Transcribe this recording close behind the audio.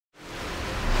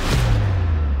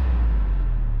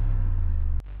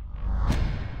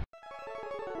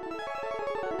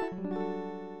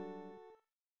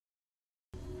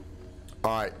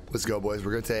All right, let's go, boys.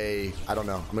 We're gonna say, I don't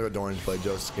know. I'm gonna go Doran's play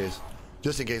just in case.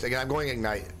 Just in case. Again, I'm going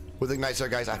Ignite. With Ignite, sir,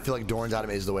 guys, I feel like Doran's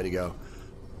item is the way to go.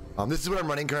 This is what I'm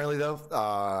running currently, though.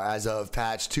 As of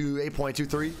patch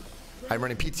 8.23, I'm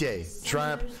running PTA,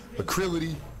 Tramp,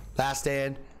 Acrility, Last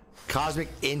Stand, Cosmic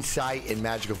Insight, and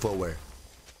Magical Footwear.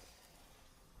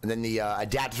 And then the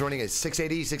adapt is running is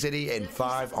 680, and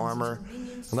 5 armor.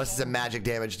 Unless it's a magic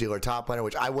damage dealer top laner,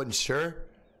 which I wasn't sure.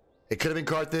 It could have been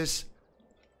Karthus.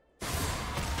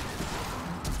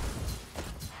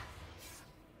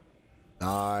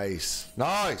 Nice.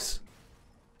 Nice.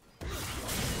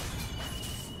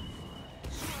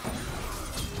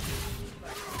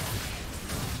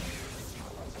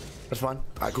 That's fine. All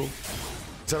right, cool.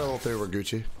 Let's have a little theory with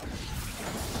Gucci.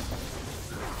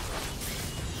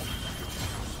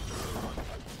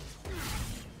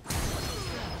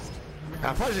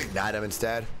 I'll probably just ignite him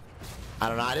instead. I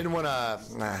don't know. I didn't want to.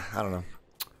 Nah, I don't know.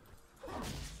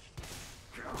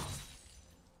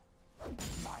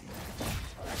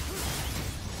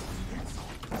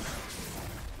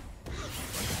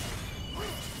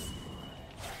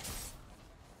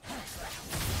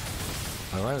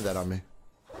 I landed that on me.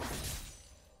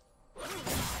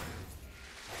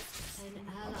 An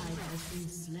ally has been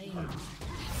slain.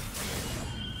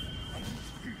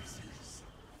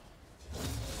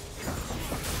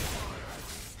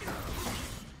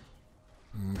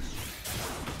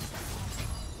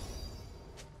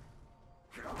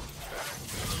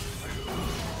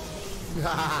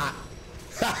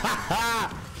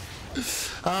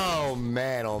 Oh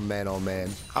man, oh man, oh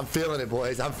man. I'm feeling it,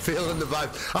 boys. I'm feeling the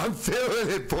vibe. I'm feeling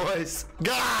it, boys.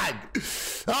 God.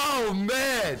 Oh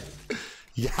man.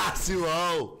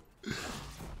 Yasuo.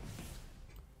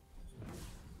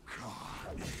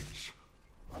 Carnage.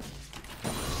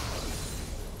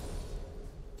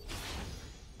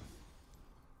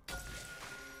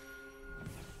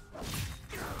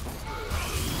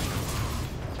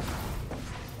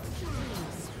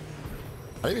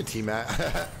 I didn't even team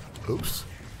at. Oops.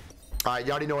 All right,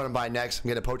 you already know what I'm buying next. I'm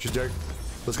getting a Poacher's Dirk.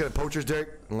 Let's get a Poacher's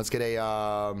Dirk, and let's get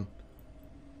a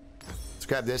let's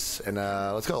grab this, and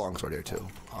let's go Longsword here too.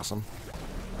 Awesome.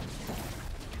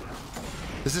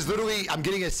 This is literally, I'm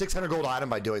getting a 600 gold item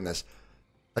by doing this.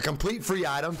 A complete free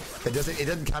item. It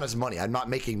doesn't count as money. I'm not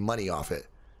making money off it.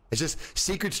 It's just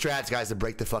secret strats, guys, to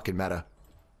break the fucking meta.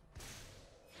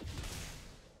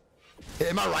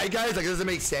 Am I right, guys? Like, does it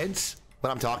make sense what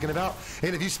I'm talking about?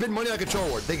 And if you spend money on a control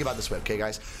ward, think about it this way, okay,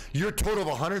 guys? Your total of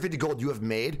 150 gold you have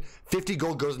made, 50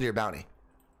 gold goes into your bounty.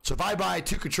 So if I buy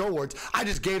 2 control wards, I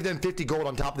just gave them 50 gold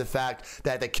on top of the fact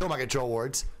that they kill my control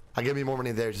wards. I give me more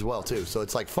money there as well, too. So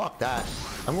it's like, fuck that.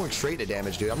 I'm going straight to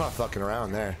damage, dude. I'm not fucking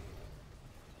around there.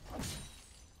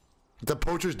 The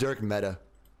Poacher's Dirk meta.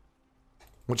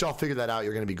 Once y'all figure that out,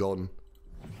 you're going to be golden.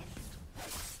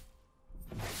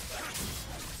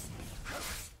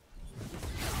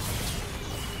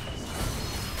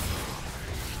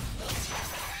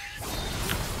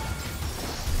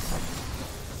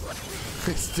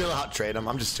 Still out trade him.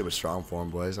 I'm just too much strong for him,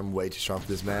 boys. I'm way too strong for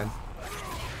this man.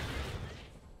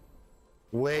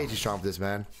 Way too strong for this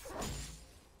man.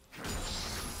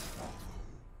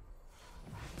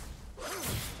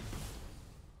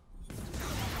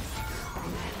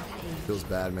 Feels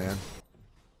bad, man.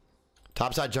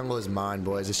 Topside jungle is mine,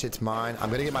 boys. This shit's mine. I'm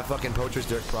gonna get my fucking Poacher's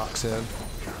Dirk proc soon.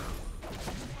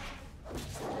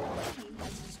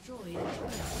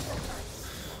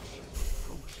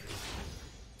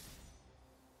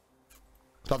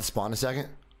 About to spawn in a second.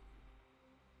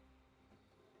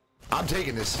 I'm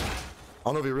taking this. I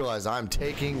don't know if you realize I'm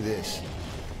taking this.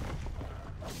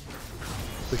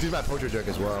 Let's use my Poacher Dirk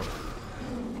as well.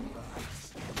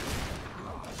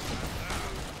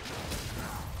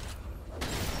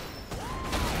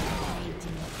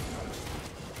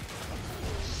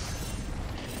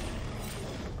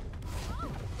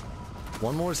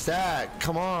 One more stack.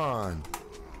 Come on.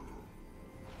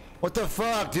 What the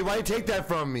fuck, dude? Why you take that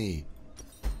from me?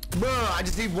 Bro, I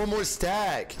just need one more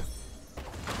stack.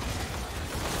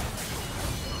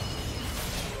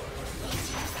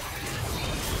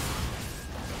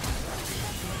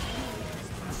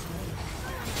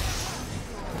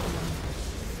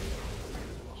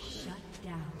 Shut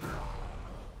down.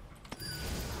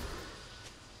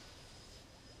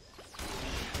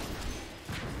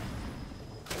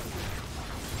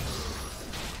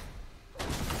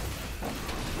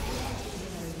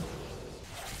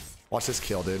 Watch this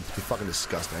kill, dude. It's fucking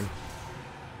disgusting.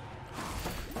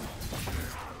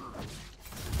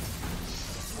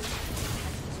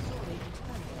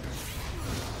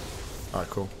 Alright,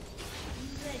 cool.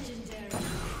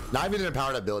 Not even an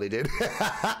empowered ability, dude.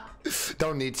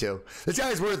 Don't need to. This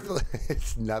guy's worth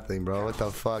it's nothing, bro. What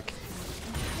the fuck?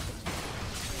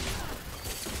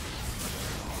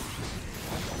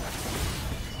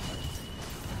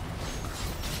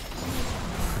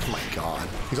 Oh my god.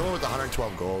 He's only with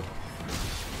 112 gold.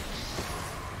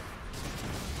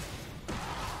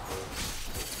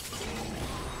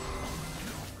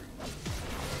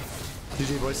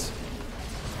 GG, boys.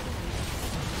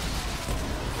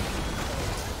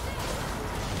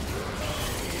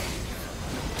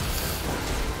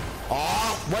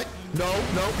 Oh, what? No.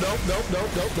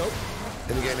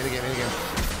 In the game.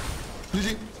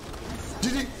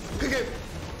 GG. Good game.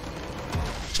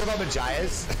 Shut up,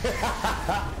 Majias.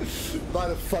 A lot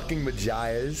of fucking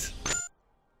Majias.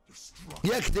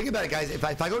 Yeah, think about it, guys. If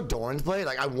I go Doran's play,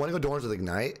 like, I want to go Doran's with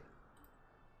Ignite.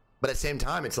 But at the same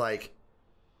time, it's like,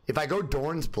 if I go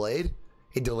Doran's Blade,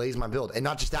 it delays my build. And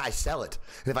not just that, I sell it.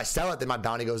 And if I sell it, then my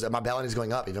bounty is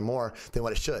going up even more than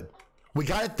what it should. We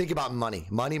got to think about money.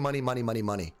 Money.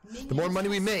 The more money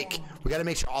we make, we got to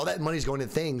make sure all that money is going to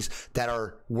things that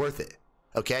are worth it.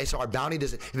 Okay? So our bounty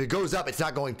doesn't, if it goes up, it's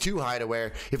not going too high to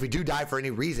where if we do die for any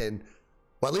reason,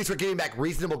 well, at least we're getting back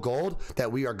reasonable gold that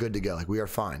we are good to go. Like, we are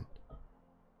fine.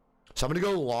 So I'm going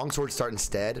to go Longsword start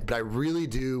instead, but I really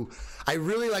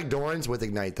like Doran's with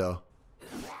Ignite though.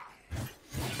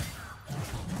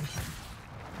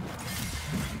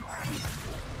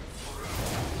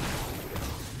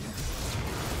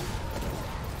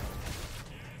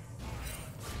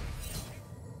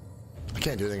 I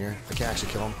can't do anything here. I can't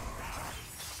actually kill him.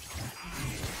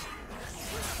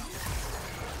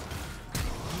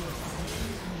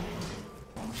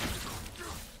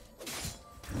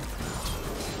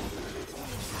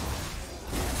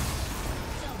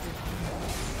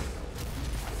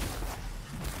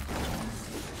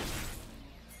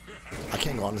 I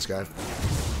can't go on this guy.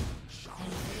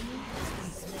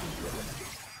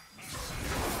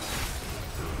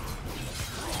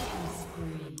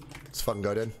 Let's fucking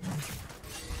go, dude.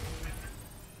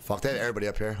 Fuck, they had everybody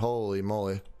up here. Holy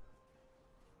moly.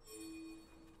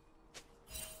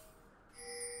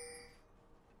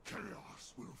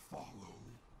 Chaos will follow.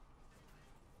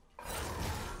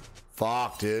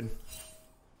 Fuck, dude.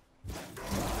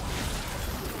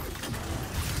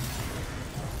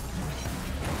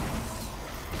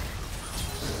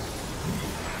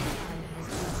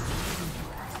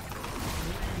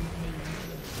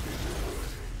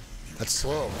 That's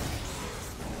slow.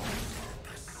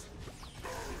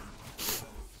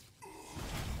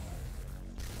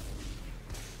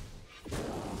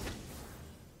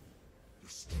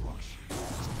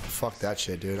 Fuck that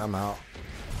shit, dude. I'm out.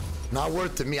 Not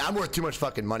worth to me. I'm worth too much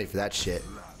fucking money for that shit.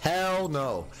 Hell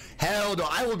no. Hell no.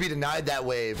 I will be denied that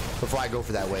wave before I go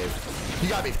for that wave. You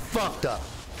got me fucked up.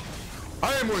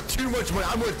 I am worth too much money.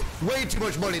 I'm worth way too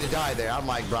much money to die there. I'm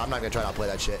like, bro, I'm not gonna try to play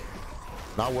that shit.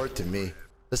 Not worth to me.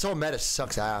 This whole meta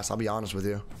sucks ass. I'll be honest with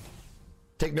you.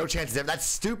 Take no chances there. That's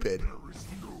stupid.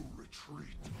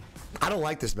 I don't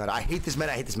like this meta. I hate this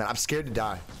meta. I'm scared to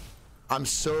die. I'm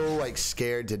so, like,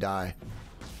 scared to die.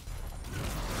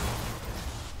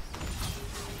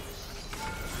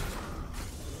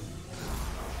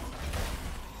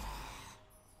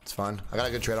 It's fine. I got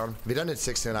a good trade on him. If he doesn't hit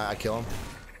 16, I kill him.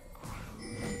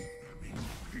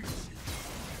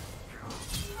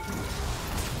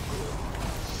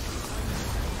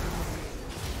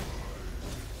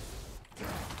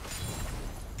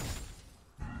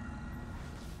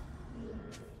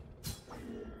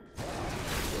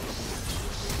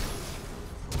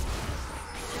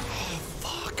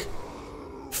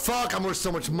 Fuck, I'm worth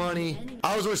so much money.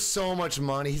 I was worth so much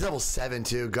money. He's level 7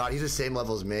 too. God, he's the same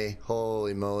level as me.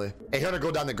 Holy moly. 800 go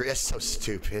down the grid. That's so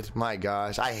stupid. My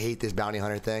gosh, I hate this bounty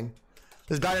hunter thing.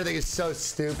 This bounty hunter thing is so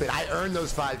stupid. I earned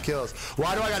those 5 kills.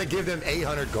 Why do I gotta give them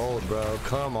 800 gold, bro?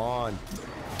 Come on.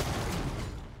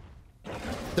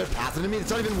 They're pathing to me. It's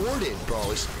not even warded, bro.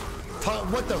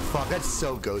 What the fuck? That's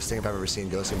so ghosting if I've ever seen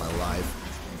ghosting in my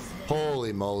life.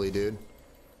 Holy moly, dude.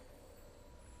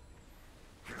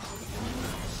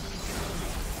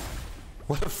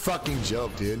 What a fucking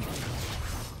joke, dude.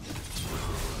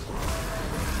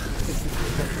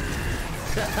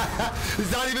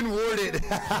 It's not even warded.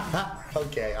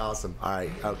 Okay, awesome. All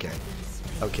right, okay.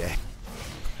 Okay.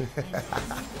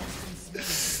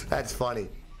 That's funny.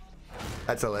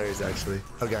 That's hilarious, actually.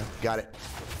 Okay, got it.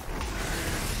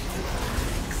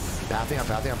 I'm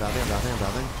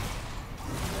pathing.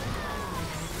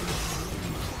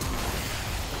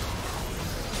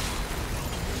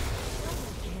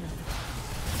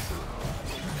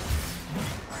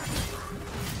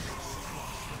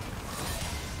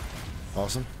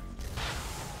 Awesome.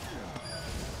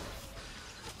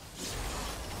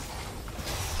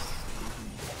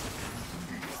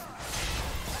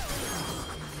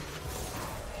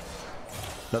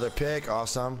 Another pick,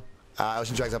 awesome.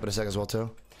 Ocean Drag's up in a sec as well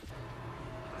too.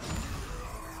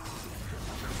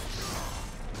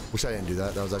 Wish I didn't do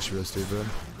that. That was actually really stupid.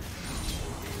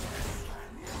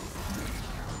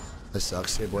 This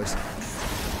sucks. See you, boys.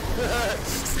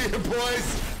 See you,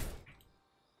 boys.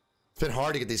 It's been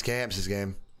hard to get these camps this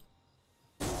game.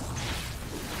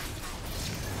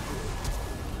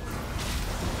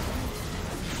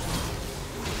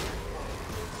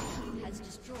 Has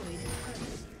destroyed a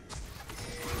turret.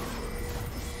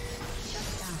 Shut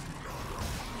down.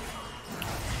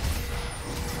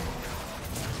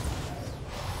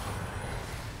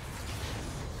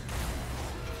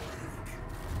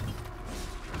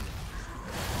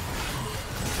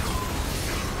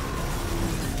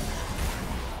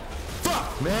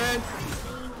 Fuck, man.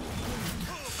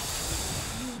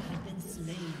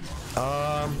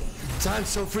 Time's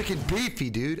so freaking beefy,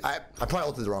 dude. I probably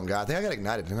ulted the wrong guy. I think I got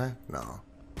ignited, didn't I? No.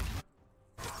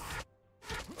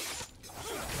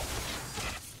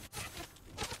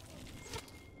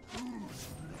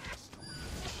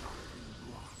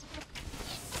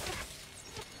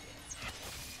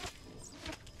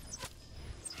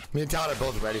 Me and Talon are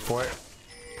both ready for it.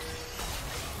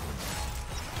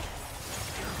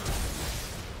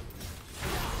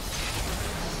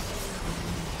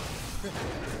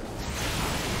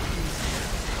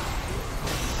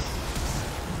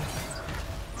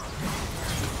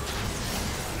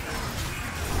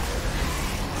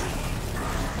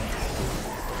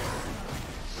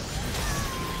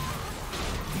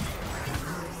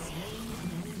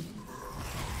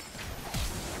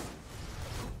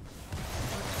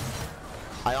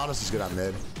 Ionis is good on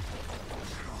mid.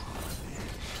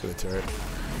 For the turret.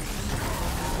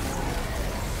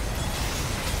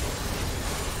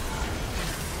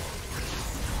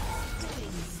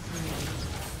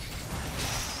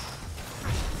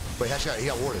 Wait, headshot, he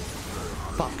got warded.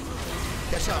 Fuck.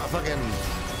 Headshot, fucking.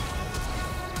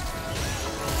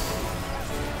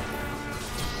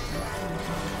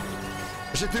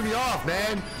 That shit threw me off,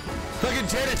 man. Fucking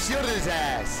Janet shielded his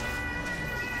ass.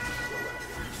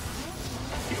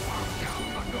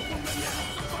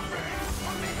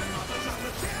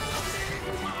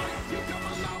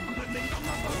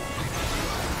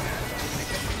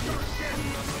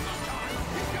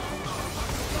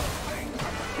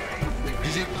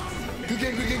 Good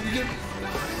game.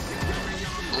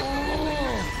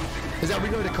 Oh. Is that we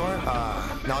go to car?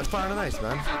 No, it's fire on the ice,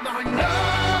 man.